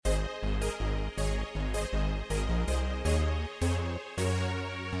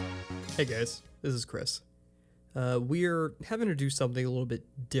Hey guys, this is Chris. We're having to do something a little bit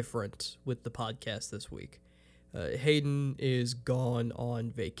different with the podcast this week. Hayden is gone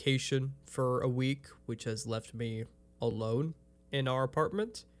on vacation for a week, which has left me alone in our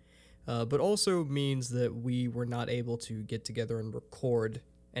apartment, but also means that we were not able to get together and record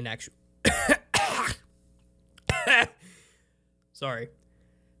an actual. Sorry.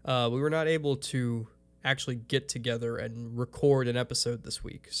 We were not able to actually get together and record an episode this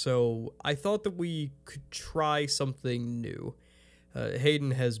week. So I thought that we could try something new.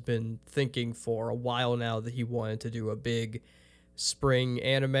 Hayden has been thinking for a while now that he wanted to do a big spring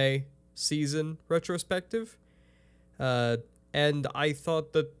anime season retrospective. And I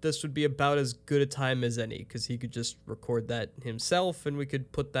thought that this would be about as good a time as any, because he could just record that himself and we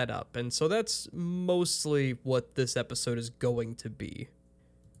could put that up. And so that's mostly what this episode is going to be.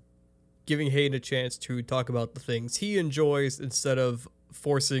 Giving Hayden a chance to talk about the things he enjoys instead of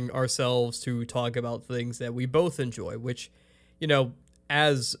forcing ourselves to talk about things that we both enjoy, which, you know,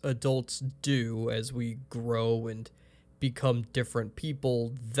 as adults do, as we grow and become different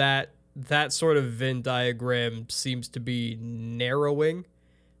people, that sort of Venn diagram seems to be narrowing,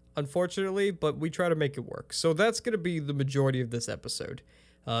 unfortunately, but we try to make it work. So that's going to be the majority of this episode.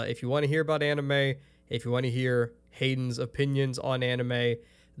 If you want to hear about anime, if you want to hear Hayden's opinions on anime,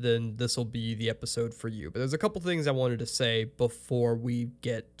 then this will be the episode for you. But there's a couple things I wanted to say before we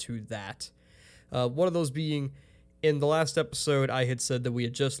get to that. One of those being, in the last episode, I had said that we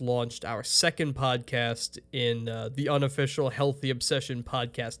had just launched our second podcast in the unofficial Healthy Obsession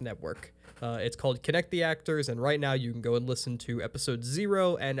podcast network. It's called Connect the Actors, and right now you can go and listen to episode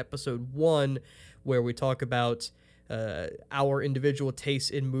 0 and episode 1, where we talk about our individual tastes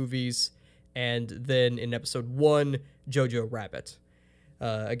in movies, and then in episode 1, Jojo Rabbit.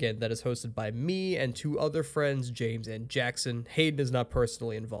 Again, that is hosted by me and 2 other friends, James and Jackson. Hayden is not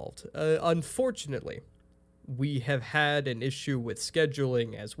personally involved. Unfortunately, we have had an issue with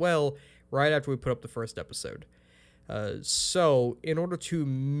scheduling as well right after we put up the first episode. So, in order to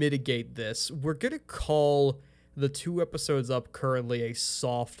mitigate this, we're going to call the 2 episodes up currently a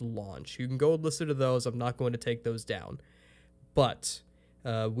soft launch. You can go and listen to those. I'm not going to take those down. But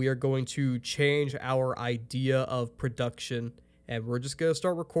we are going to change our idea of production, and we're just going to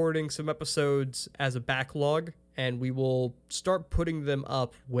start recording some episodes as a backlog, and we will start putting them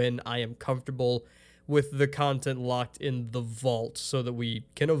up when I am comfortable with the content locked in the vault so that we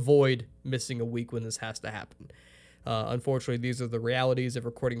can avoid missing a week when this has to happen. Unfortunately, these are the realities of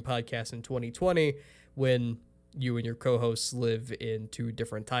recording podcasts in 2020 when you and your co-hosts live in 2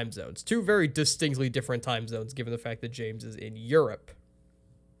 different time zones. 2 very distinctly different time zones, given the fact that James is in Europe.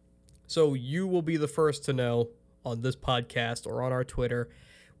 So you will be the first to know on this podcast or on our Twitter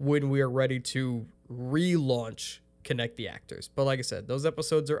when we are ready to relaunch Connect the Actors. But like I said, those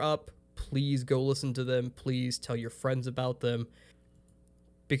episodes are up. Please go listen to them. Please tell your friends about them.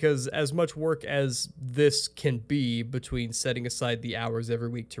 Because as much work as this can be between setting aside the hours every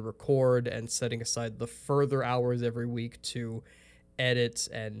week to record and setting aside the further hours every week to edit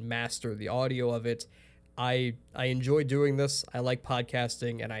and master the audio of it, I enjoy doing this. I like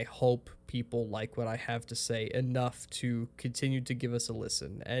podcasting, and I hope people like what I have to say enough to continue to give us a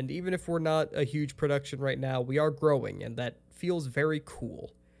listen. And even if we're not a huge production right now, we are growing, and that feels very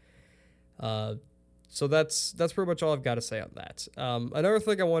cool. So that's pretty much all I've got to say on that. Another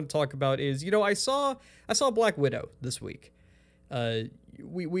thing I want to talk about is, you know, I saw Black Widow this week.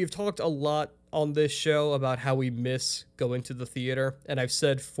 We've talked a lot on this show about how we miss going to the theater, and I've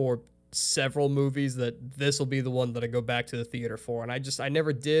said for several movies that this will be the one that I go back to the theater for, and I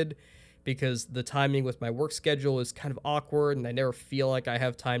never did, because the timing with my work schedule is kind of awkward, and I never feel like I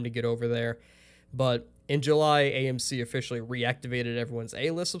have time to get over there. But in July, AMC officially reactivated everyone's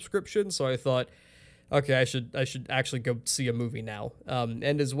A-list subscription, so I thought, okay, I should actually go see a movie now.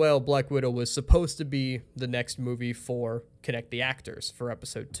 And as well, Black Widow was supposed to be the next movie for Connect the Actors for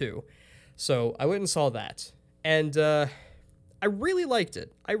episode 2. So I went and saw that, and I really liked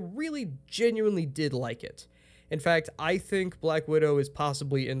it. I really genuinely did like it. In fact, I think Black Widow is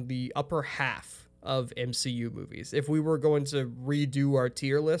possibly in the upper half of MCU movies. If we were going to redo our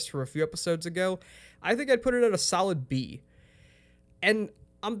tier list from a few episodes ago, I think I'd put it at a solid B. And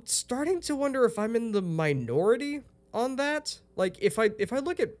I'm starting to wonder if I'm in the minority on that. Like, if I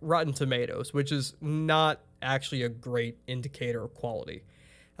look at Rotten Tomatoes, which is not actually a great indicator of quality,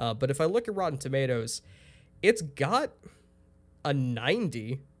 but if I look at Rotten Tomatoes, it's got a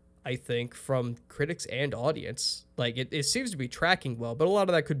 90, I think, from critics and audience. Like, it seems to be tracking well, but a lot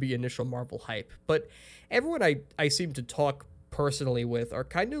of that could be initial Marvel hype. But everyone I seem to talk personally with are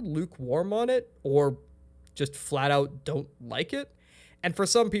kind of lukewarm on it, or just flat out don't like it. And for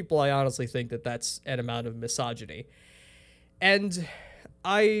some people, I honestly think that that's an amount of misogyny. And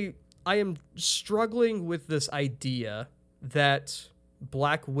I am struggling with this idea that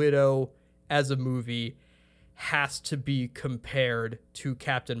Black Widow as a movie has to be compared to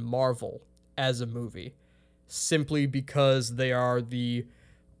Captain Marvel as a movie simply because they are the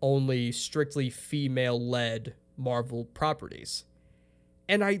only strictly female-led Marvel properties.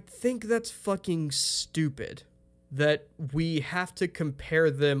 And I think that's fucking stupid that we have to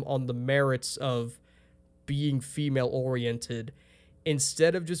compare them on the merits of being female-oriented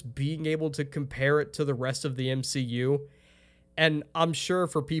instead of just being able to compare it to the rest of the MCU. And I'm sure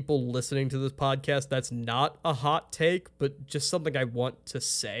for people listening to this podcast, that's not a hot take, but just something I want to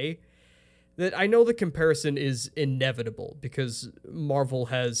say. That I know the comparison is inevitable because Marvel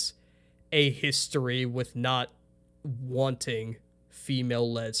has a history with not wanting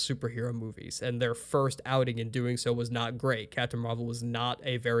female-led superhero movies, and their first outing in doing so was not great. Captain Marvel was not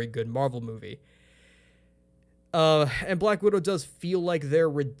a very good Marvel movie. And Black Widow does feel like their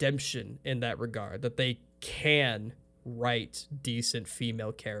redemption in that regard, that they can write decent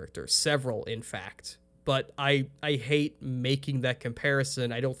female characters, several in fact. But I hate making that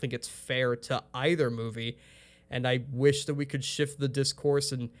comparison. I don't think it's fair to either movie, and I wish that we could shift the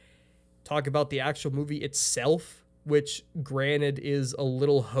discourse and talk about the actual movie itself, which granted is a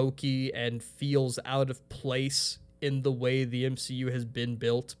little hokey and feels out of place in the way the MCU has been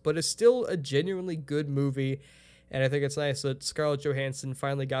built, but is still a genuinely good movie, and I think it's nice that Scarlett Johansson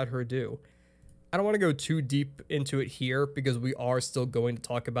finally got her due. I don't want to go too deep into it here because we are still going to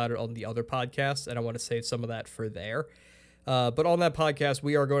talk about it on the other podcast, and I want to save some of that for there. But on that podcast,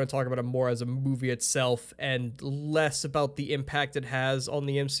 we are going to talk about it more as a movie itself and less about the impact it has on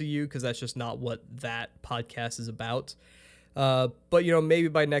the MCU because that's just not what that podcast is about. But, maybe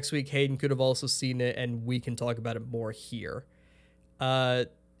by next week, Hayden could have also seen it and we can talk about it more here. I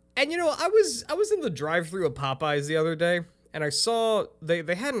was in the drive-thru of Popeyes the other day, and I saw they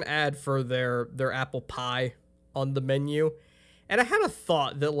had an ad for their apple pie on the menu. And I had a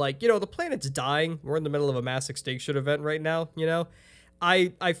thought that, the planet's dying. We're in the middle of a mass extinction event right now,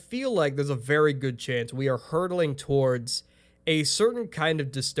 I feel like there's a very good chance we are hurtling towards a certain kind of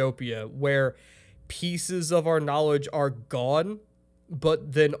dystopia where pieces of our knowledge are gone,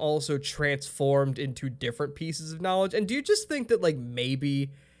 but then also transformed into different pieces of knowledge. And do you just think that,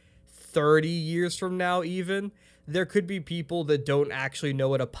 maybe 30 years from now even, there could be people that don't actually know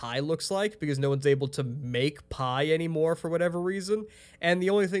what a pie looks like because no one's able to make pie anymore for whatever reason. And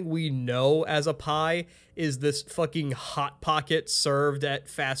the only thing we know as a pie is this fucking Hot Pocket served at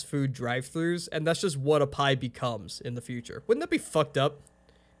fast food drive-thrus. And that's just what a pie becomes in the future. Wouldn't that be fucked up?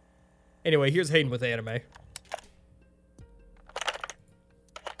 Anyway, here's Hayden with anime.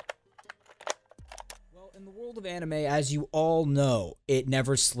 In the world of anime, as you all know, it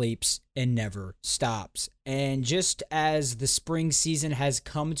never sleeps and never stops. And just as the spring season has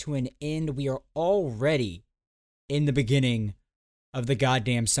come to an end, we are already in the beginning of the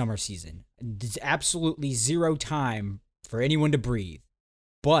goddamn summer season. There's absolutely zero time for anyone to breathe.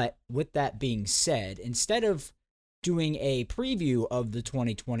 But with that being said, instead of doing a preview of the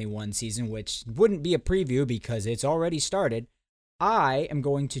 2021 season, which wouldn't be a preview because it's already started, I am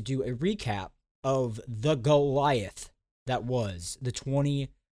going to do a recap of the Goliath that was the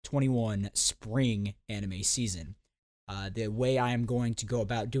 2021 spring anime season. The way I am going to go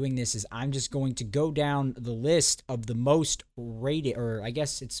about doing this is I'm just going to go down the list of the most rated, or I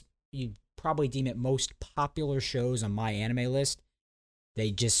guess you'd probably deem it most popular shows on my anime list. They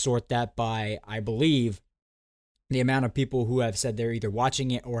just sort that by, I believe, the amount of people who have said they're either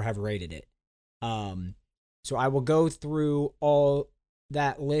watching it or have rated it. So I will go through all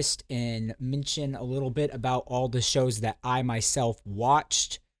that list and mention a little bit about all the shows that I myself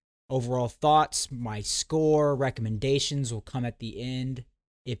watched. Overall thoughts, my score, recommendations will come at the end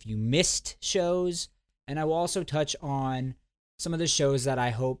if you missed shows. And I will also touch on some of the shows that I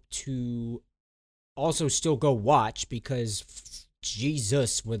hope to also still go watch because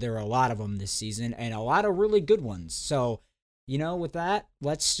Jesus, were there a lot of them this season and a lot of really good ones. So, with that,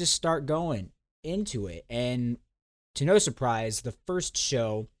 let's just start going into it. And to no surprise, the first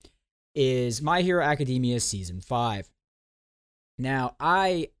show is My Hero Academia Season 5. Now,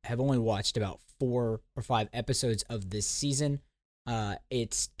 I have only watched about 4 or 5 episodes of this season.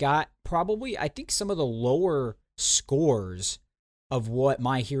 It's got probably, I think, some of the lower scores of what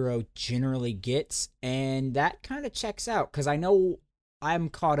My Hero generally gets, and that kind of checks out, because I know I'm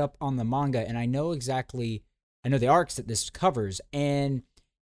caught up on the manga, and I know the arcs that this covers, and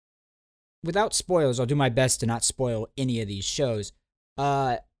without spoilers, I'll do my best to not spoil any of these shows.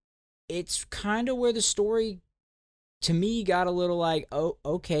 It's kind of where the story to me got a little like, oh,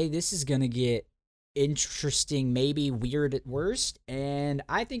 okay, this is gonna get interesting, maybe weird at worst, and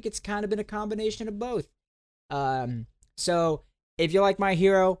I think it's kind of been a combination of both. So if you like My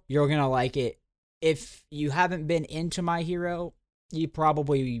Hero, you're gonna like it. If you haven't been into My Hero, you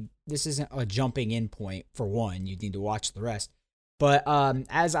probably, this isn't a jumping in point for one. You need to watch the rest. But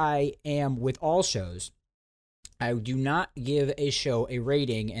as I am with all shows, I do not give a show a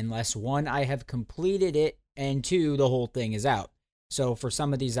rating unless one, I have completed it, and two, the whole thing is out. So for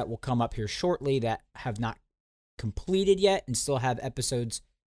some of these that will come up here shortly that have not completed yet and still have episodes,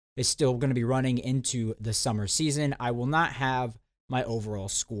 is still going to be running into the summer season, I will not have my overall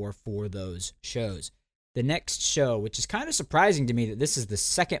score for those shows. The next show, which is kind of surprising to me that this is the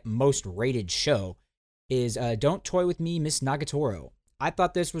second most rated show, is Don't Toy With Me, Miss Nagatoro. I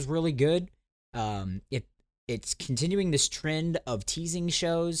thought this was really good. It's continuing this trend of teasing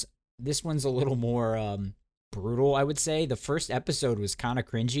shows. This one's a little more brutal, I would say. The first episode was kind of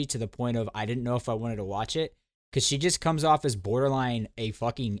cringy to the point of I didn't know if I wanted to watch it, because she just comes off as borderline a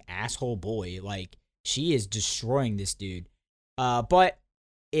fucking asshole boy. Like, she is destroying this dude. But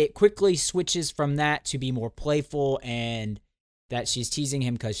it quickly switches from that to be more playful, and that she's teasing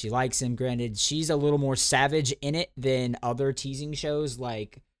him because she likes him. Granted, she's a little more savage in it than other teasing shows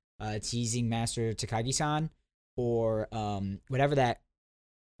like Teasing Master Takagi-san, or whatever that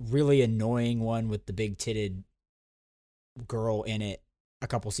really annoying one with the big titted girl in it a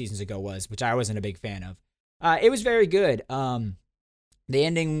couple seasons ago was, which I wasn't a big fan of. It was very good. The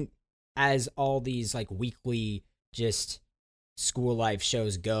ending, as all these like weekly just school life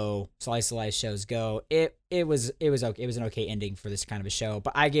shows go, slice of life shows go, it was okay. It was an okay ending for this kind of a show,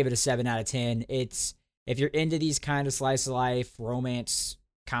 but I gave it a 7 out of 10. It's, if you're into these kind of slice of life romance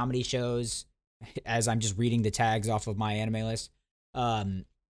comedy shows, as I'm just reading the tags off of my anime list,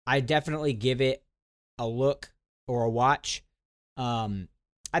 I definitely give it a look or a watch. I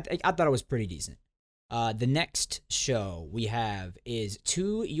thought it was pretty decent. The next show we have is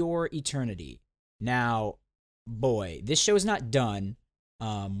To Your Eternity. Now, boy, this show is not done.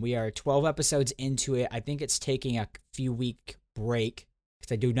 We are 12 episodes into it. I think it's taking a few week break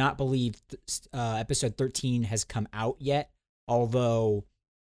because I do not believe episode 13 has come out yet, although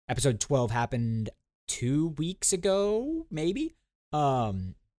episode 12 happened 2 weeks ago, maybe.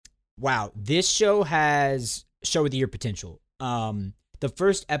 Wow, this show has show of the year potential. The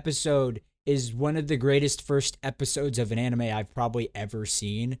first episode is one of the greatest first episodes of an anime I've probably ever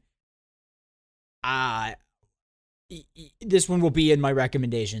seen. This one will be in my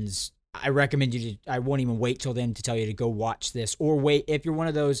recommendations. I recommend you to, I won't even wait till then to tell you to go watch this, or wait, if you're one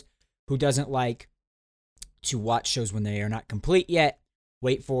of those who doesn't like to watch shows when they are not complete yet,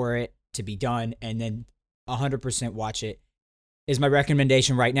 wait for it to be done and then 100% watch it, is my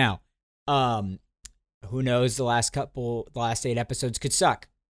recommendation right now. Who knows, the last 8 episodes could suck.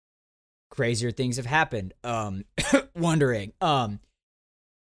 Crazier things have happened. Wondering. But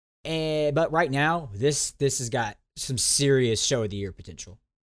right now, this has got some serious show of the year potential.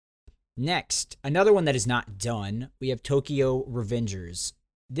 Next, another one that is not done, we have Tokyo Revengers.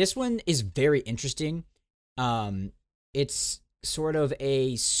 This one is very interesting. It's sort of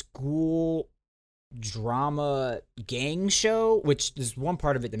a school drama gang show, which is one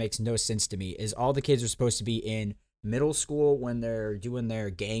part of it that makes no sense to me, is all the kids are supposed to be in middle school when they're doing their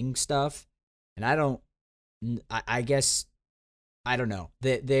gang stuff. And I guess, I don't know.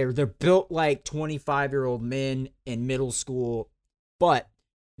 They're built like 25-year-old men in middle school, but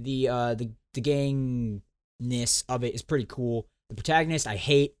the gangness of it is pretty cool. The protagonist I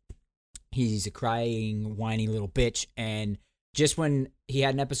hate. He's a crying, whiny little bitch, and just when he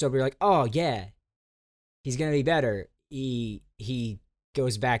had an episode where you're like, oh yeah, he's gonna be better, he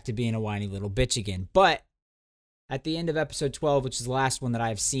goes back to being a whiny little bitch again. But at the end of episode 12, which is the last one that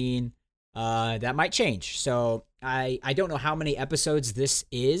I've seen, that might change. So I don't know how many episodes this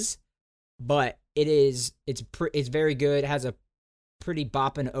is, but it's very good. It has a pretty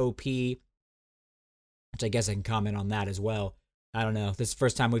bopping OP, which I guess I can comment on that as well. I don't know. This is the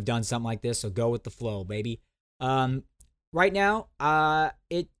first time we've done something like this, so go with the flow, baby. Right now,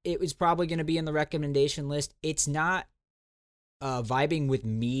 it was probably going to be in the recommendation list. It's not vibing with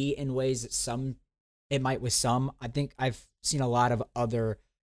me in ways that it might with some. I think I've seen a lot of other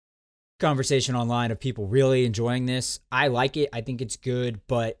conversation online of people really enjoying this. I like it. I think it's good,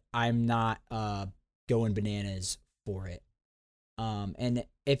 but I'm not going bananas for it. And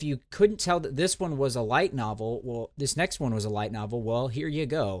if you couldn't tell that this one was a light novel, well, this next one was a light novel. Well, here you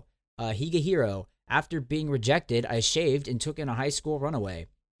go. Higehiro. After being rejected, I shaved and took in a high school runaway.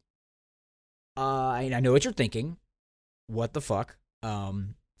 I know what you're thinking. What the fuck?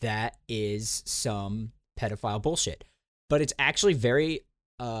 That is some pedophile bullshit. but it's actually very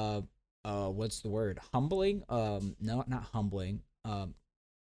what's the word? Humbling? No, not humbling.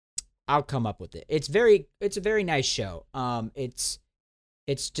 I'll come up with it. It's a very nice show. It's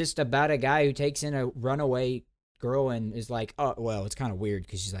just about a guy who takes in a runaway girl and is like, oh, well, it's kind of weird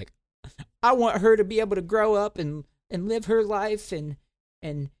because she's like, I want her to be able to grow up and live her life and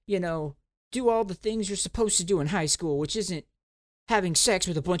do all the things you're supposed to do in high school, which isn't having sex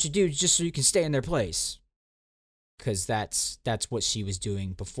with a bunch of dudes just so you can stay in their place. Because that's what she was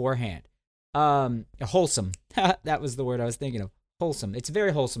doing beforehand. Wholesome. That was the word I was thinking of. Wholesome. It's a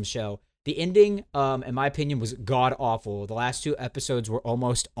very wholesome show. The ending, in my opinion, was god awful. The last 2 episodes were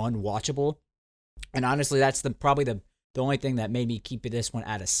almost unwatchable. And honestly, that's probably the only thing that made me keep this one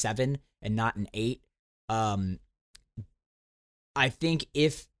at a 7 and not an 8. I think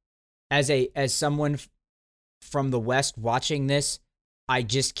if as someone from the West watching this, I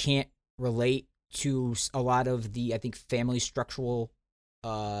just can't relate to a lot of the, I think, family structural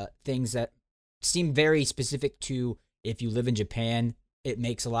things that seem very specific to if you live in Japan. It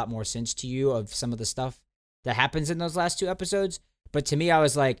makes a lot more sense to you of some of the stuff that happens in those last 2 episodes. But to me, I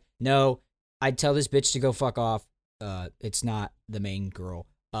was like, no, I'd tell this bitch to go fuck off. It's not the main girl.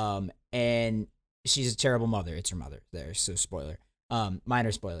 And she's a terrible mother. It's her mother there. So spoiler.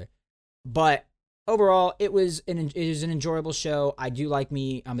 Minor spoiler. But overall, it was an enjoyable show. I do like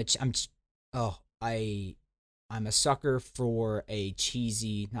me. I'm a sucker for a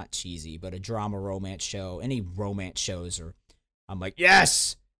not cheesy, but a drama romance show. Any romance shows I'm like,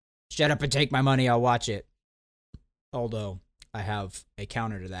 yes! Shut up and take my money, I'll watch it. Although, I have a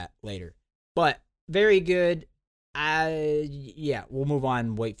counter to that later. But, very good. Yeah, we'll move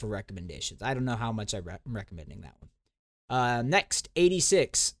on, wait for recommendations. I don't know how much I'm recommending that one. Next,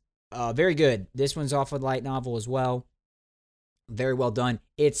 86. Very good. This one's off a light novel as well. Very well done.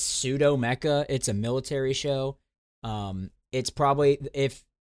 It's pseudo mecha. It's a military show. It's probably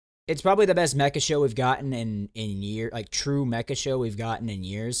the best mecha show we've gotten in years, like true mecha show we've gotten in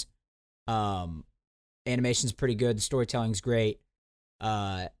years. Animation's pretty good. The storytelling's great.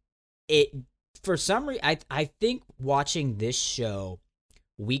 For some reason, I think watching this show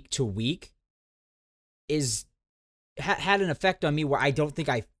week to week had an effect on me where I don't think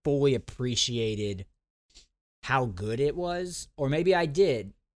I fully appreciated how good it was, or maybe I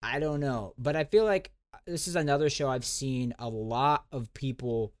did. I don't know, but I feel like this is another show I've seen a lot of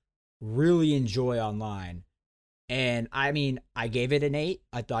people really enjoy online. And I mean, I gave it an 8.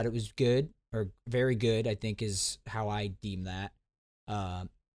 I thought it was good, or very good, I think is how I deem that.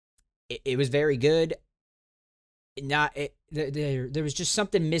 It was very good. There was just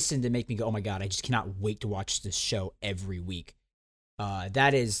something missing to make me go, oh my god, I just cannot wait to watch this show every week.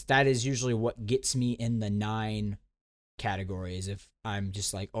 That is usually what gets me in the 9 categories. If I'm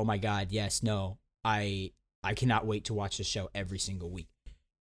just like, oh my god, yes, no, I cannot wait to watch this show every single week.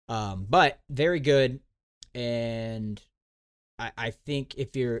 But very good, and I think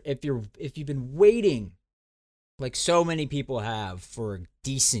if you've been waiting, like so many people have, for a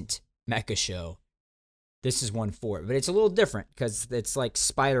decent mecha show, this is one for it. But it's a little different because it's like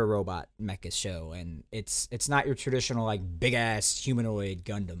spider robot mecha show, and it's not your traditional like big ass humanoid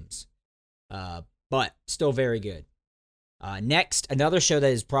Gundams. But still very good. Next, another show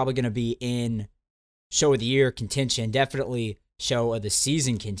that is probably going to be in show of the year contention, definitely show of the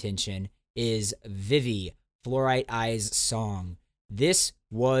season contention, is Vivy, Fluorite Eye's Song. This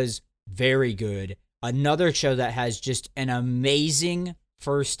was very good. Another show that has just an amazing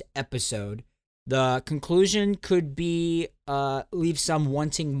first episode. The conclusion could be leave some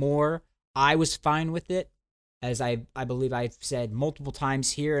wanting more. I was fine with it, as I believe I've said multiple times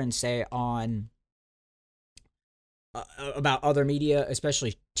here and say on about other media,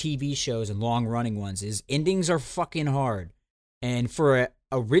 especially TV shows and long-running ones, is endings are fucking hard. And for an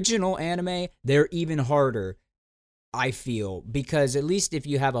original anime, they're even harder, I feel, because at least if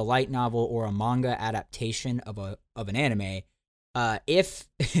you have a light novel or a manga adaptation of an anime, if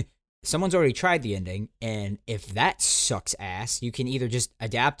someone's already tried the ending, and if that sucks ass, you can either just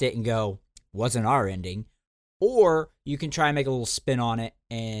adapt it and go, wasn't our ending, or you can try and make a little spin on it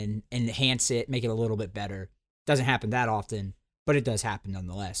and enhance it, make it a little bit better. Doesn't happen that often, but it does happen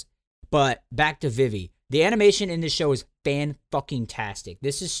nonetheless. But back to Vivy. The animation in this show is fan-fucking-tastic.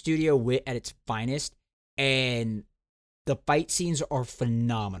 This is Studio Wit at its finest, and the fight scenes are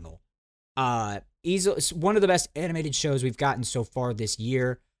phenomenal. It's one of the best animated shows we've gotten so far this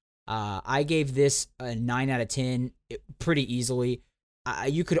year. I gave this a 9 out of 10 pretty easily.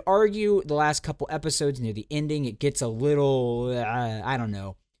 You could argue the last couple episodes near the ending, it gets a little, I don't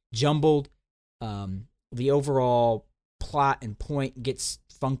know, jumbled. The overall plot and point gets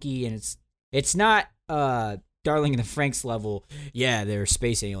funky, and it's not Darling in the Franxx level, yeah, they're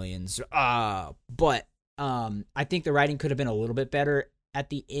space aliens. But I think the writing could have been a little bit better at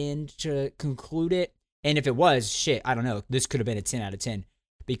the end to conclude it. And if it was, shit, I don't know. This could have been a 10 out of 10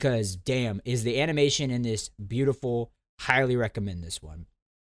 because damn, is the animation in this beautiful. Highly recommend this one.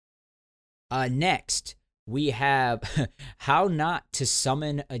 Next, we have How Not to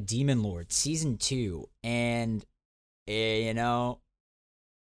Summon a Demon Lord Season 2. And, you know,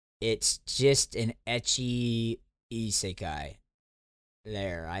 it's just an ecchi isekai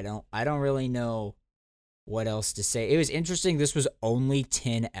there. I don't really know what else to say. It was interesting. This was only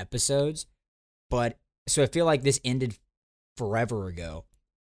 10 episodes, but so I feel like this ended forever ago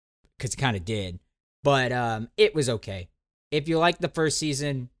because it kind of did. But it was okay. If you like the first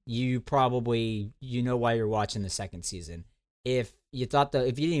season, you know why you're watching the second season. If you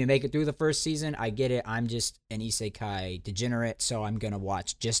didn't even make it through the first season, I get it. I'm just an isekai degenerate, so I'm gonna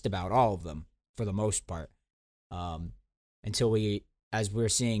watch just about all of them for the most part. Until as we're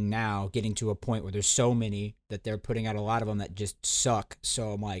seeing now, getting to a point where there's so many that they're putting out a lot of them that just suck.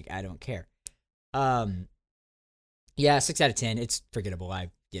 So I'm like, I don't care. Yeah, 6 out of 10. It's forgettable.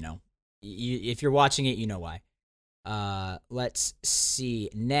 If you're watching it, you know why. Let's see.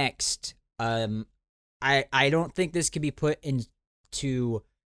 Next, I don't think this could be put into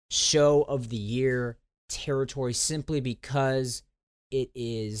show of the year territory simply because it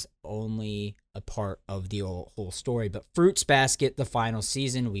is only a part of the whole story. But Fruits Basket, the final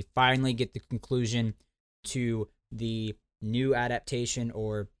season, we finally get the conclusion to the new adaptation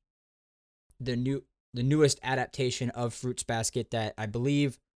or the newest adaptation of Fruits Basket that I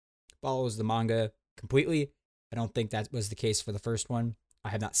believe follows the manga completely. I don't think that was the case for the first one. I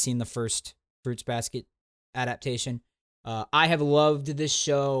have not seen the first Fruits Basket adaptation. I have loved this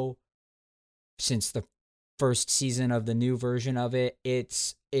show since the first season of the new version of it.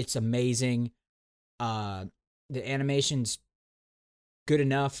 It's amazing. The animation's good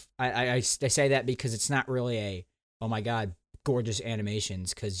enough. I say that because it's not really a, oh my god, gorgeous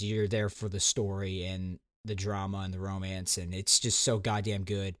animations, because you're there for the story and the drama and the romance, and it's just so goddamn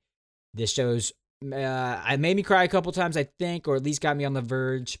good. This show's it made me cry a couple times, I think, or at least got me on the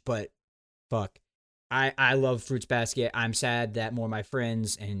verge, but fuck. I love Fruits Basket. I'm sad that more of my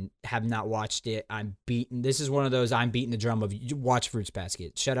friends and have not watched it. This is one of those I'm beating the drum of watch Fruits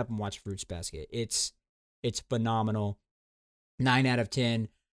Basket. Shut up and watch Fruits Basket. It's phenomenal. 9 out of 10.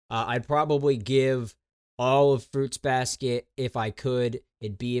 I'd probably give all of Fruits Basket if I could.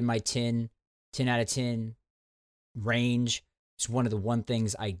 It'd be in my 10 out of 10 range. It's one of the one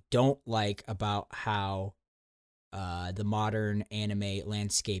things I don't like about how the modern anime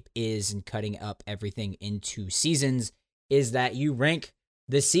landscape is and cutting up everything into seasons is that you rank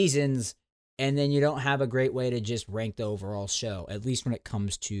the seasons and then you don't have a great way to just rank the overall show, at least when it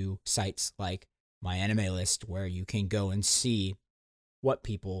comes to sites like My Anime List, where you can go and see what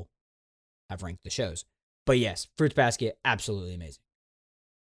people have ranked the shows. But yes, Fruits Basket, absolutely amazing.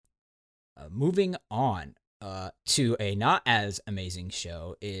 Moving on to a not as amazing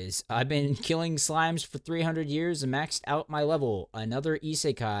show is I've been killing slimes for 300 years and maxed out my level. Another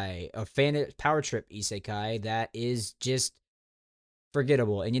isekai, a power trip isekai that is just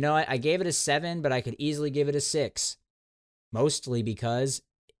forgettable. And you know what? I gave it a 7, but I could easily give it a 6. Mostly because,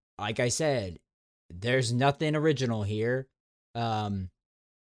 like I said, there's nothing original here.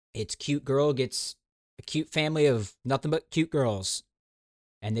 It's cute girl gets a cute family of nothing but cute girls.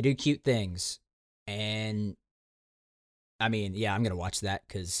 And they do cute things. And I mean, yeah, I'm gonna watch that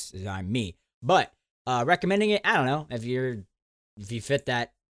because I'm me. But recommending it, I don't know if you fit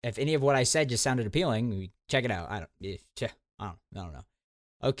that. If any of what I said just sounded appealing, check it out. I don't know.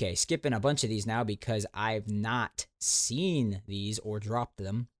 Okay, skipping a bunch of these now because I've not seen these or dropped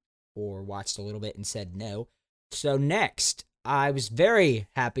them or watched a little bit and said no. So next, I was very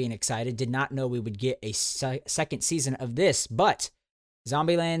happy and excited. Did not know we would get a second season of this, but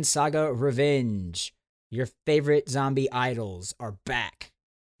Zombieland Saga Revenge. Your favorite zombie idols are back.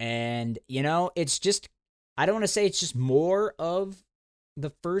 And, you know, it's just, I don't want to say it's just more of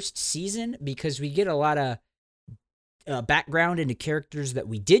the first season because we get a lot of background into characters that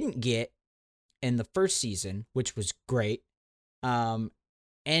we didn't get in the first season, which was great. And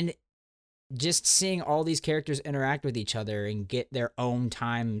just seeing all these characters interact with each other and get their own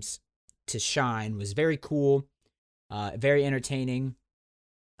times to shine was very cool, very entertaining.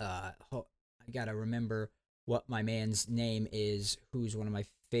 I gotta remember what my man's name is, who's one of my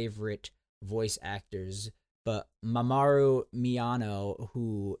favorite voice actors, but Mamoru Miyano,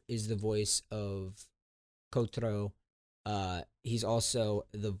 who is the voice of Kotaro, he's also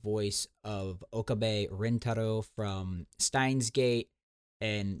the voice of Okabe Rintaro from Steins Gate,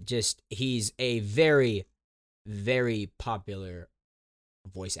 and just, he's a very very popular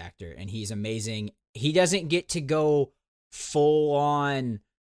voice actor, and he's amazing. He doesn't get to go full on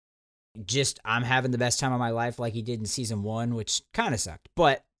just I'm having the best time of my life like he did in season 1, which kind of sucked,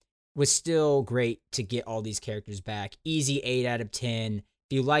 but was still great to get all these characters back. Easy 8 out of 10.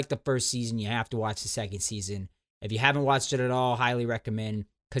 If you like the first season, you have to watch the second season. If you haven't watched it at all, highly recommend,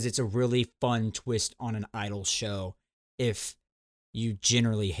 because it's a really fun twist on an idol show if you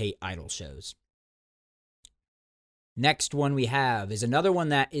generally hate idol shows. Next one we have is another one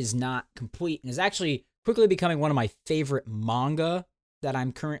that is not complete and is actually quickly becoming one of my favorite manga that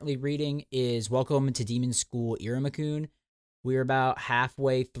I'm currently reading, is Welcome to Demon School Iruma-kun. We're about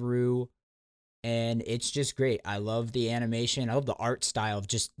halfway through, and it's just great. I love the animation. I love the art style of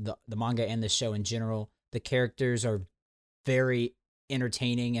just the manga and the show in general. The characters are very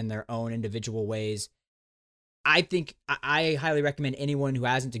entertaining in their own individual ways. I think I highly recommend anyone who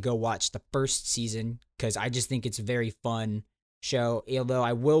hasn't to go watch the first season, because I just think it's a very fun show. Although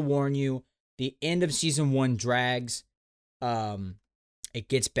I will warn you, the end of season 1 drags. It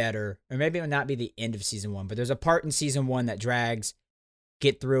gets better, or maybe it will not be the end of season 1, but there's a part in season 1 that drags.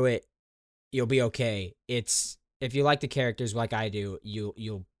 Get through it, you'll be okay. It's, if you like the characters like I do,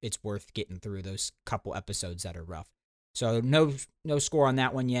 you'll it's worth getting through those couple episodes that are rough. So no score on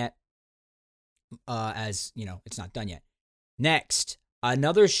that one yet, as you know, it's not done yet. Next,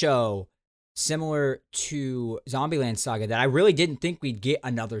 another show similar to Zombieland Saga that I really didn't think we'd get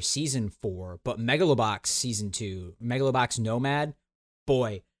another season for, but Megalobox season 2, Megalobox Nomad.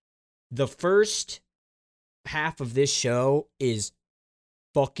 Boy, the first half of this show is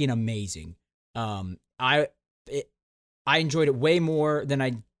fucking amazing. I enjoyed it way more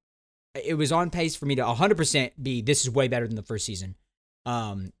than it was on pace for me to 100% be, this is way better than the first season.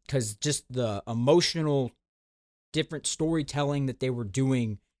 Because just the emotional, different storytelling that they were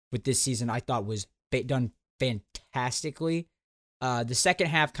doing with this season, I thought was done fantastically. The second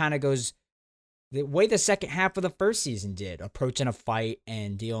half kind of goes the way the second half of the first season did, approaching a fight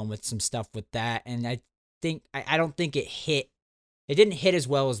and dealing with some stuff with that. And I don't think it didn't hit as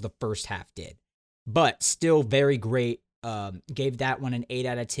well as the first half did, but still very great. Gave that one an 8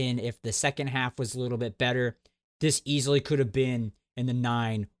 out of 10. If the second half was a little bit better, this easily could have been in the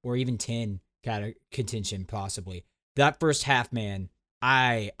 9 or even 10 kind of contention, possibly. That first half, man,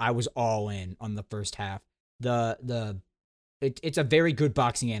 I was all in on the first half. It's a very good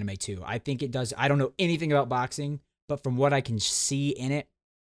boxing anime too. I think it does. I don't know anything about boxing, but from what I can see in it,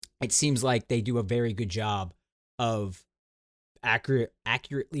 it seems like they do a very good job of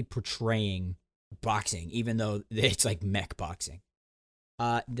accurately portraying boxing, even though it's like mech boxing.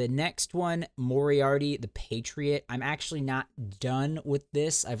 The next one, Moriarty, the Patriot. I'm actually not done with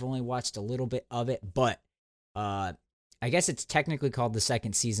this. I've only watched a little bit of it, but I guess it's technically called the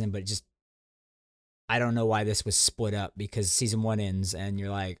second season, but just I don't know why this was split up, because season 1 ends and you're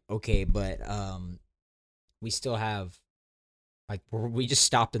like, okay, but we still have, like, we just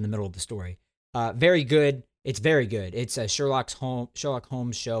stopped in the middle of the story. Very good. It's very good. It's a Sherlock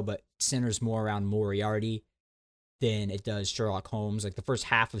Holmes show, but centers more around Moriarty than it does Sherlock Holmes. Like, the first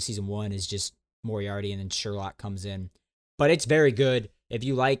half of season 1 is just Moriarty, and then Sherlock comes in. But it's very good. If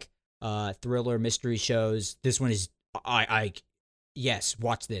you like thriller mystery shows, this one is, yes,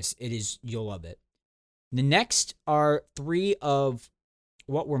 watch this. It is, you'll love it. The next are three of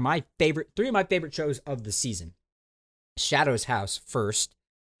my favorite shows of the season. Shadow's House first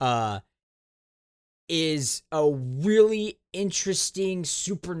is a really interesting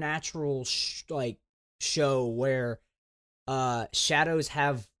supernatural show where shadows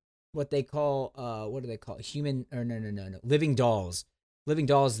have what they call living dolls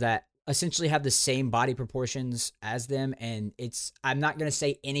that essentially have the same body proportions as them. And I'm not going to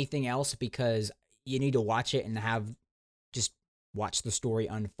say anything else because you need to watch it and just watch the story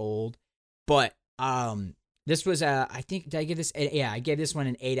unfold. But this was I think, did I give this? Yeah, I gave this one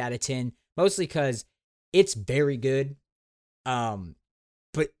an 8 out of 10, mostly because it's very good.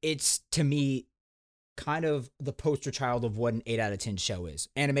 But it's, to me, kind of the poster child of what an 8 out of 10 show is.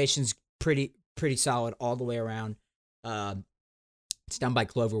 Animation's pretty solid all the way around. It's done by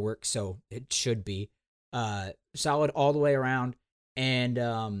Cloverworks, so it should be solid all the way around.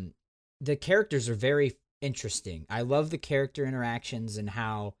 And the characters are very interesting. I love the character interactions and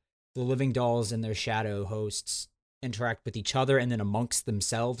how the living dolls and their shadow hosts interact with each other and then amongst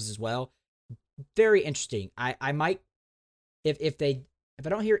themselves as well. Very interesting. I might, if I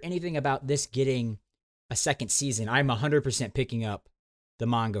don't hear anything about this getting a second season, I'm 100% picking up the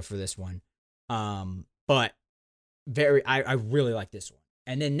manga for this one. But I really like this one.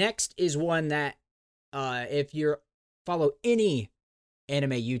 And then next is one that if you follow any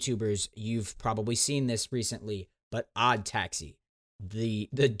anime YouTubers, you've probably seen this recently, but Odd Taxi, the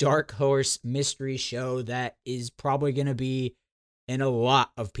dark horse mystery show that is probably going to be in a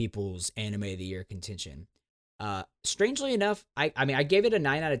lot of people's anime of the year contention. Strangely enough, I mean, I gave it a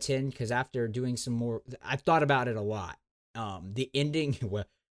 9 out of 10 because after doing some more, I've thought about it a lot. The ending, well,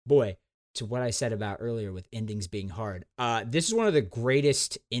 boy, to what I said about earlier with endings being hard. This is one of the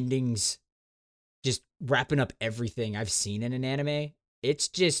greatest endings, just wrapping up everything I've seen in an anime. It's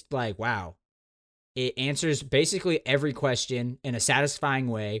just like, wow. It answers basically every question in a satisfying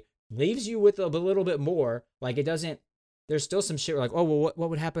way, leaves you with a little bit more. Like, it doesn't, there's still some shit like, oh, well, what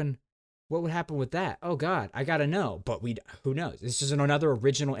would happen? What would happen with that? Oh God, I gotta know. But who knows? This is another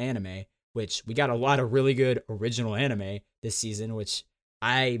original anime, which we got a lot of really good original anime this season, which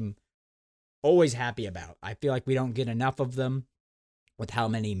I'm always happy about. I feel like we don't get enough of them with how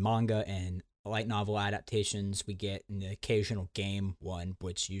many manga and light novel adaptations we get, and the occasional game one,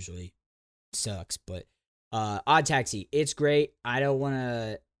 which usually sucks. But Odd Taxi, it's great. I don't want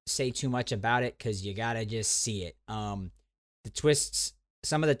to say too much about it because you gotta just see it. The twists,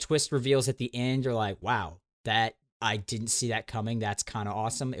 some of the twist reveals at the end are like, wow, that I didn't see that coming. That's kind of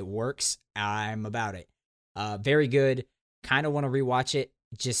awesome. It works. I'm about it. Very good. Kind of want to rewatch it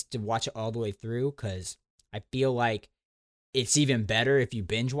just to watch it all the way through because I feel like it's even better if you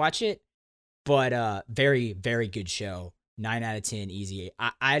binge watch it. But very, very good show. 9 out of 10, easy.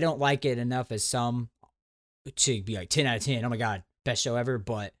 I don't like it enough as some to be like 10 out of 10. Oh my God, best show ever.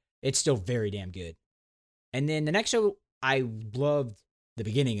 But it's still very damn good. And then the next show I loved the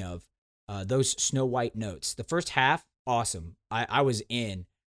beginning of, those Snow White notes. The first half, awesome. I was in.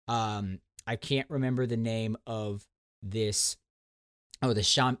 I can't remember the name of this. Oh, the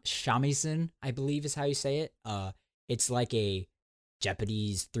shamisen, I believe is how you say it. It's like a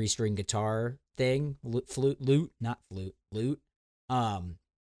Japanese 3-string guitar thing, lute.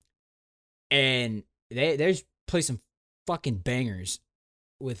 And there's play some fucking bangers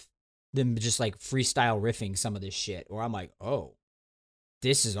with them just like freestyle riffing some of this shit. Or I'm like, oh,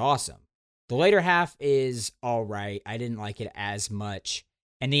 this is awesome. The later half is all right. I didn't like it as much,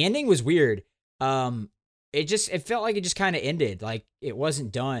 and the ending was weird. It felt like it just kind of ended, like it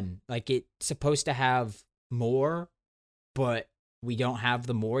wasn't done. Like it's supposed to have more, but we don't have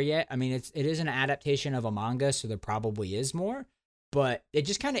the more yet. I mean, it is an adaptation of a manga, so there probably is more, but it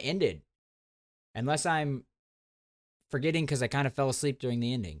just kind of ended. Unless I'm forgetting because I kind of fell asleep during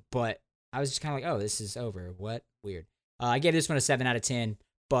the ending, but I was just kind of like, oh, this is over. What? Weird. I gave this one a 7 out of 10,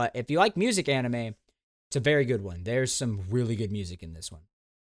 but if you like music anime, it's a very good one. There's some really good music in this one.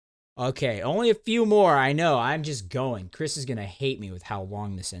 Okay, only a few more. I know, I'm just going. Chris is going to hate me with how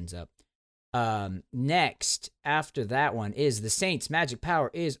long this ends up. Next, after that one, is The Saints. Magic power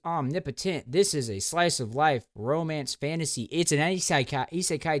is omnipotent. This is a slice of life romance fantasy. It's an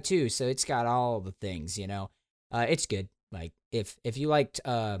isekai too, so it's got all the things, you know. It's good. Like, if you liked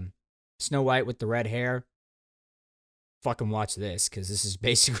Snow White with the red hair, fucking watch this, because this is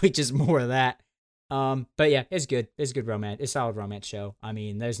basically just more of that. But yeah, it's good. It's a good romance. It's a solid romance show. I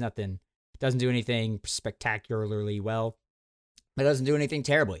mean, there's nothing, doesn't do anything spectacularly well, but it doesn't do anything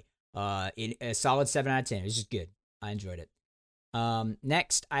terribly. A solid 7 out of 10. It's just good. I enjoyed it.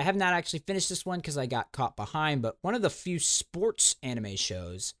 Next, I have not actually finished this one because I got caught behind, but one of the few sports anime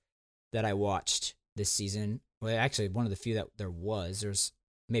shows that I watched this season, well, actually one of the few that there's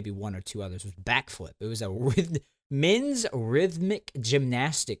maybe one or two others, was Backflip. It was a men's rhythmic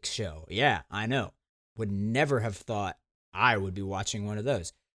gymnastics show. Yeah, I know. Would never have thought I would be watching one of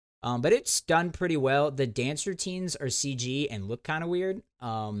those. But it's done pretty well. The dance routines are CG and look kind of weird.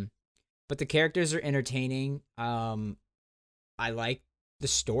 But the characters are entertaining. I like the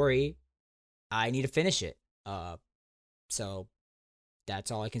story. I need to finish it. So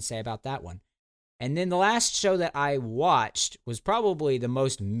that's all I can say about that one. And then the last show that I watched was probably the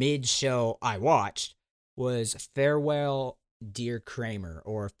most mid show I watched, was Farewell Dear Kramer,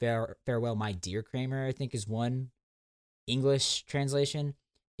 or Farewell My Dear Kramer, I think is one English translation.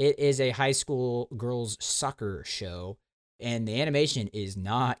 It is a high school girls soccer show, and the animation is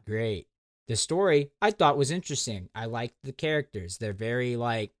not great. The story I thought was interesting. I liked the characters. They're very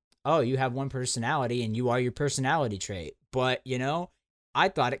like, oh, you have one personality and you are your personality trait. But, you know, I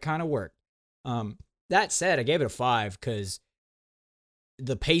thought it kind of worked. That said, I gave it a 5 because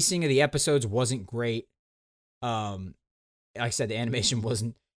the pacing of the episodes wasn't great. Like I said, the animation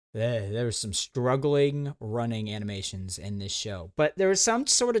wasn't. There was some struggling running animations in this show, but there was some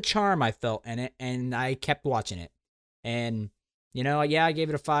sort of charm I felt in it, and I kept watching it. And, you know, yeah, I gave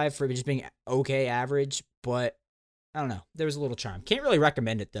it a 5 for just being okay average, but I don't know. There was a little charm. Can't really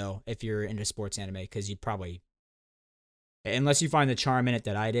recommend it, though, if you're into sports anime, because you'd probably Unless you find the charm in it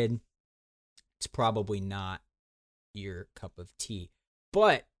that I did, it's probably not your cup of tea.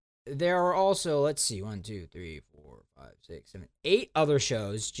 But there are also, let's see, 1, 2, 3, 4, 5, 6, 7, 8 other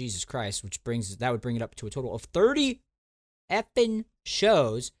shows. Jesus Christ, that would bring it up to a total of 30 effing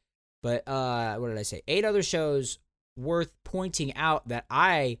shows. But what did I say? 8 other shows worth pointing out that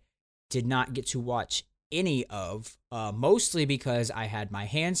I did not get to watch any of, mostly because I had my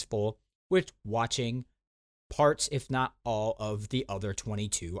hands full with watching parts, if not all, of the other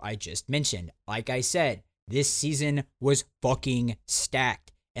 22 I just mentioned. Like I said, this season was fucking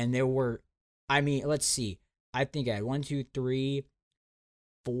stacked. And there were, let's see. I think I had 1, 2, 3,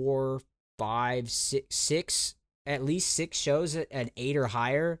 4, 5, 6, at least 6 shows at an 8 or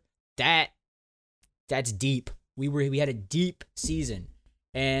higher. That's deep. We had a deep season.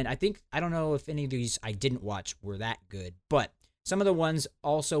 And I don't know if any of these I didn't watch were that good, but some of the ones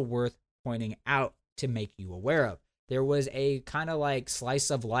also worth pointing out to make you aware of. There was a kind of like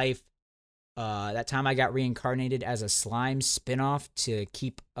slice of life. That time I got reincarnated as a slime spinoff to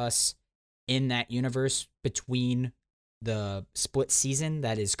keep us in that universe between the split season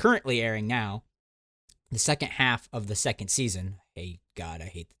that is currently airing now. The second half of the second season, hey God, I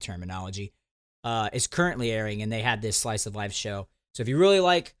hate the terminology, is currently airing, and they had this slice of life show. So if you really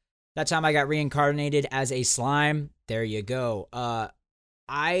like That Time I Got Reincarnated as a Slime, there you go.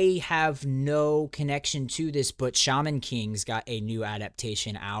 I have no connection to this, but Shaman King's got a new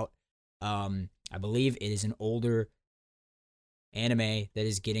adaptation out. I believe it is an older anime that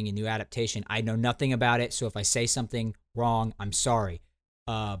is getting a new adaptation. I know nothing about it, so if I say something wrong, I'm sorry.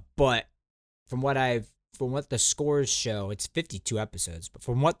 But from what the scores show, it's 52 episodes, but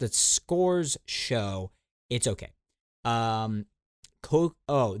from what the scores show, it's okay.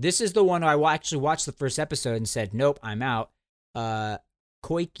 This is the one I actually watched the first episode and said, nope, I'm out.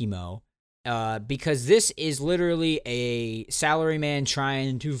 Koikimo, because this is literally a salaryman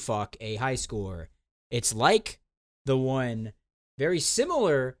trying to fuck a high schooler. It's like the one very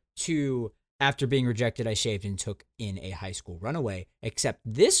similar to After Being Rejected, I Shaved and Took in a High School Runaway, except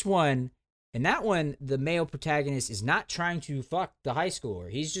this one, in that one, the male protagonist is not trying to fuck the high schooler.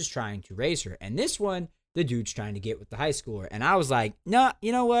 He's just trying to raise her. And this one, the dude's trying to get with the high schooler. And I was like, nah,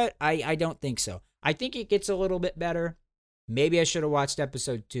 you know what? I don't think so. I think it gets a little bit better. Maybe I should have watched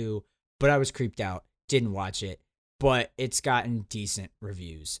episode 2, but I was creeped out. Didn't watch it. But it's gotten decent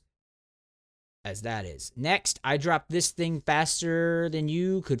reviews. As that is. Next, I dropped this thing faster than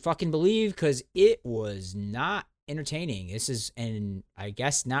you could fucking believe because it was not entertaining. This is, I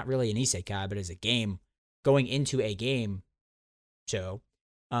guess, not really an isekai, but as a game. Going into a game show.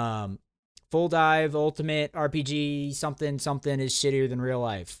 Full Dive, Ultimate, RPG, something is shittier than real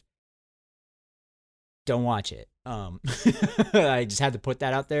life. Don't watch it. I just had to put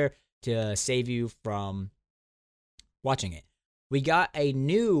that out there to save you from watching it. We got a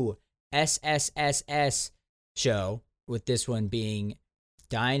new SSSS show, with this one being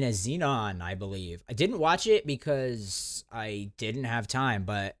Dynazenon, I believe. I didn't watch it because I didn't have time,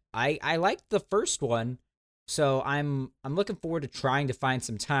 but I liked the first one, so I'm looking forward to trying to find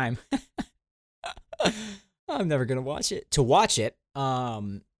some time. I'm never gonna watch it. But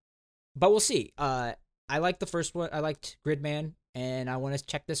we'll see. I liked the first one. I liked Gridman, and I want to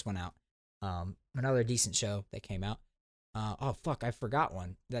check this one out. Another decent show that came out. I forgot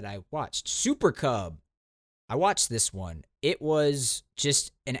one that I watched. Super Cub. I watched this one. It was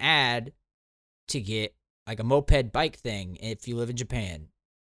just an ad to get like a moped bike thing if you live in Japan.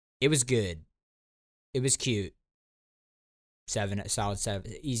 It was good. It was cute. 7, solid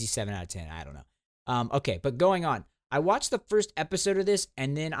 7, easy 7 out of 10. I don't know. Okay, but going on. I watched the first episode of this,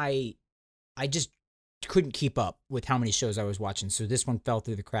 and then I just couldn't keep up with how many shows I was watching, so this one fell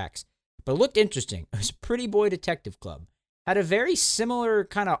through the cracks. But it looked interesting. It was Pretty Boy Detective Club. Had a very similar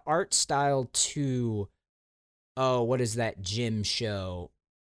kind of art style to, what is that gym show?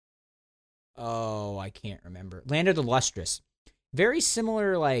 I can't remember. Land of the Lustrous. Very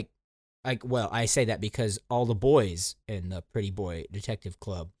similar, I say that because all the boys in the Pretty Boy Detective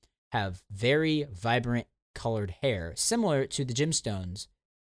Club have very vibrant colored hair, similar to the gemstones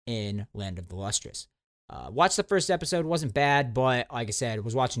in Land of the Lustrous. Watched the first episode, wasn't bad, but like I said,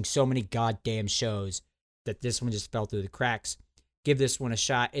 was watching so many goddamn shows that this one just fell through the cracks. Give this one a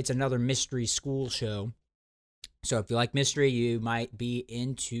shot. It's another mystery school show. So if you like mystery, you might be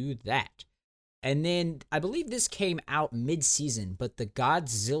into that. And then I believe this came out mid-season, but the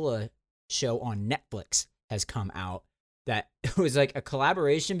Godzilla show on Netflix has come out. That it was like a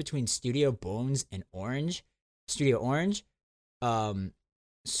collaboration between Studio Bones and Studio Orange.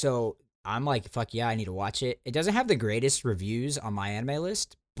 So I'm like, fuck yeah, I need to watch it. It doesn't have the greatest reviews on my anime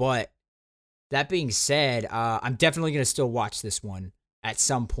list, but That being said, I'm definitely going to still watch this one at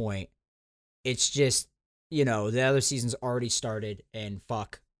some point. It's just, the other season's already started, and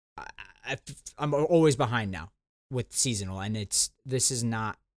fuck, I'm always behind now with seasonal, and this is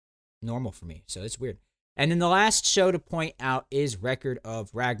not normal for me, so it's weird. And then the last show to point out is Record of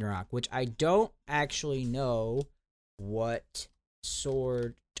Ragnarok, which I don't actually know what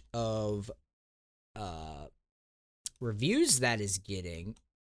sort of reviews that is getting,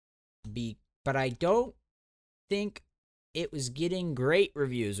 but I don't think it was getting great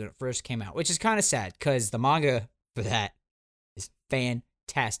reviews when it first came out, which is kind of sad because the manga for that is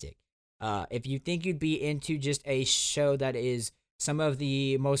fantastic. If you think you'd be into just a show that is some of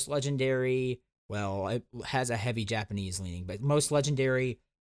the most legendary, well, it has a heavy Japanese leaning, but most legendary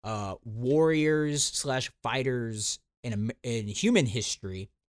warriors / fighters in human history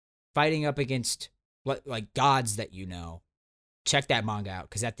fighting up against like gods that check that manga out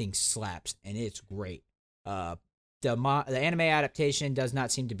because that thing slaps and it's great. The anime adaptation does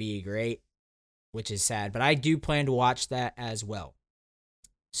not seem to be great, which is sad, but I do plan to watch that as well.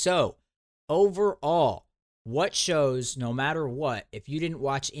 So, overall, what shows, no matter what, if you didn't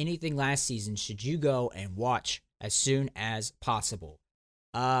watch anything last season, should you go and watch as soon as possible?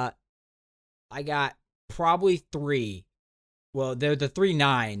 I got probably 3. Well, they're the 3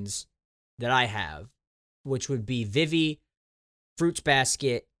 nines that I have, which would be Vivy, Fruits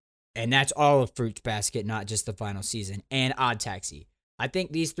Basket, and that's all of Fruits Basket, not just the final season, and Odd Taxi. I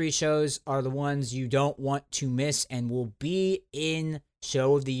think these 3 shows are the ones you don't want to miss and will be in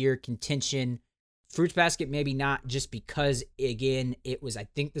Show of the Year contention. Fruits Basket, maybe not, just because, again, I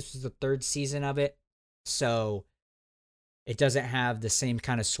think this was the 3rd season of it, so it doesn't have the same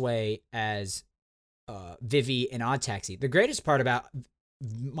kind of sway as Vivy and Odd Taxi. The greatest part about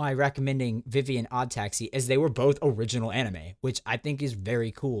my recommending Vivy and Odd Taxi is they were both original anime, which I think is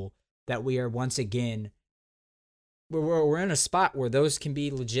very cool that we are once again, we're in a spot where those can be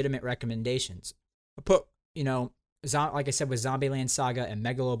legitimate recommendations. I put, like I said, with Zombieland Saga and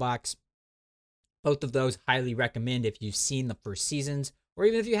Megalobox, both of those highly recommend if you've seen the first seasons, or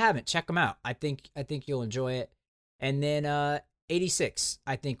even if you haven't, check them out. I think you'll enjoy it. And then 86,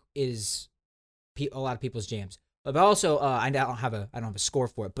 I think, is a lot of people's jams. But also, I don't have a score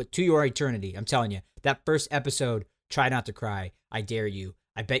for it, but To Your Eternity, I'm telling you, that first episode, try not to cry. I dare you.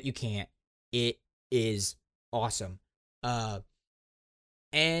 I bet you can't. It is awesome.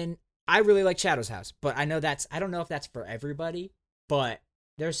 And I really like Shadow's House, but I don't know if that's for everybody, but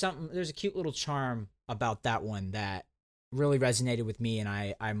there's a cute little charm about that one that really resonated with me,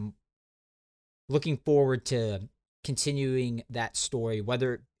 and I'm looking forward to continuing that story.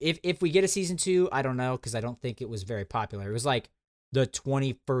 Whether if we get a season 2, I don't know, because I don't think it was very popular. It was like the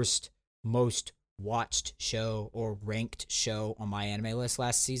 21st most watched show or ranked show on my anime list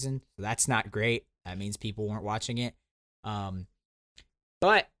last season. So that's not great. That means people weren't watching it.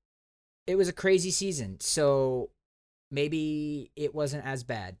 But it was a crazy season, so maybe it wasn't as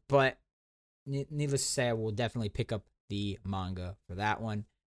bad. But needless to say, I will definitely pick up the manga for that one.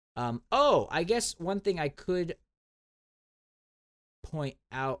 I guess one thing I could point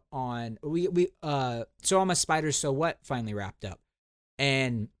out on So I'm a Spider So What finally wrapped up,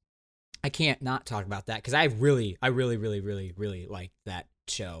 and I can't not talk about that because I really liked that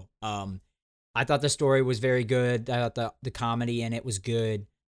show. I thought the story was very good. I thought the comedy in it was good.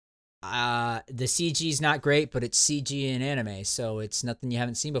 The CG is not great, but it's CG in anime, so it's nothing you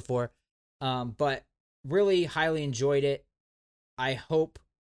haven't seen before. But really highly enjoyed it. I hope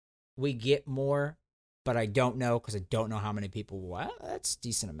we get more, but I don't know because I don't know how many people will. Well, that's a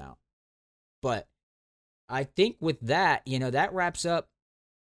decent amount. But I think with that, that wraps up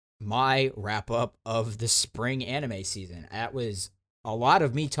my wrap up of the spring anime season. That was a lot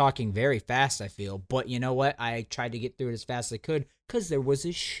of me talking very fast, I feel, but you know what? I tried to get through it as fast as I could because there was a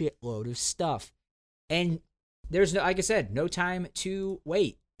shitload of stuff. And there's no, like I said, no time to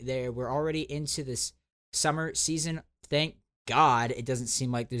wait. We're already into this summer season. Thank God it doesn't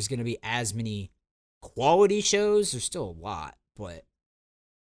seem like there's going to be as many quality shows. There's still a lot, but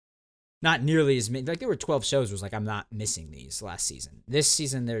not nearly as many. Like there were 12 shows. It was like, I'm not missing these last season. This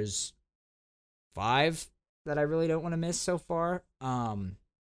season, there's 5 that I really don't want to miss so far.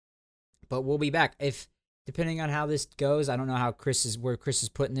 But we'll be back. Depending on how this goes, I don't know where Chris is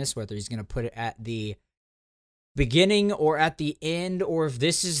putting this, whether he's going to put it at the beginning or at the end, or if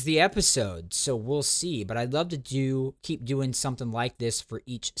this is the episode. So we'll see. But I'd love to keep doing something like this for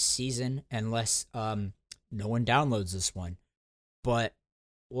each season, unless no one downloads this one. But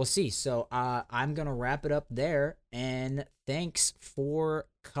we'll see. So I'm going to wrap it up there. And thanks for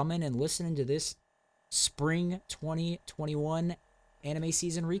coming and listening to this Spring 2021 anime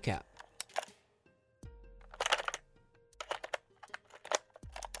season recap.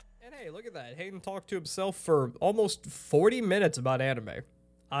 Hey, look at that. Hayden talked to himself for almost 40 minutes about anime.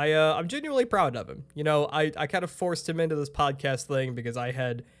 I'm genuinely proud of him. You know, I kind of forced him into this podcast thing because I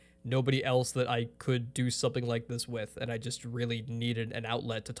had nobody else that I could do something like this with, and I just really needed an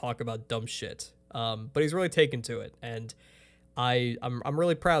outlet to talk about dumb shit. But he's really taken to it, and I'm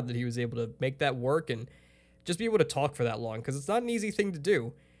really proud that he was able to make that work and just be able to talk for that long, because it's not an easy thing to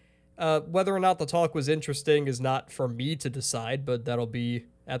do. Whether or not the talk was interesting is not for me to decide, but that'll be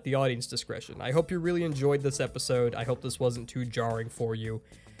at the audience discretion. I hope you really enjoyed this episode. I hope this wasn't too jarring for you.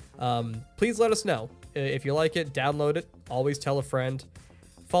 Please let us know. If you like it, download it. Always tell a friend.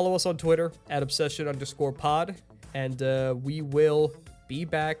 Follow us on Twitter at obsession_pod. And we will be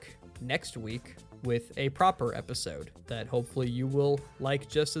back next week with a proper episode that hopefully you will like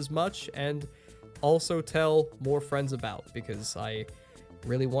just as much and also tell more friends about, because I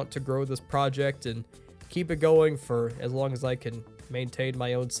really want to grow this project and keep it going for as long as I can maintain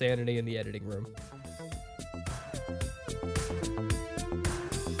my own sanity in the editing room.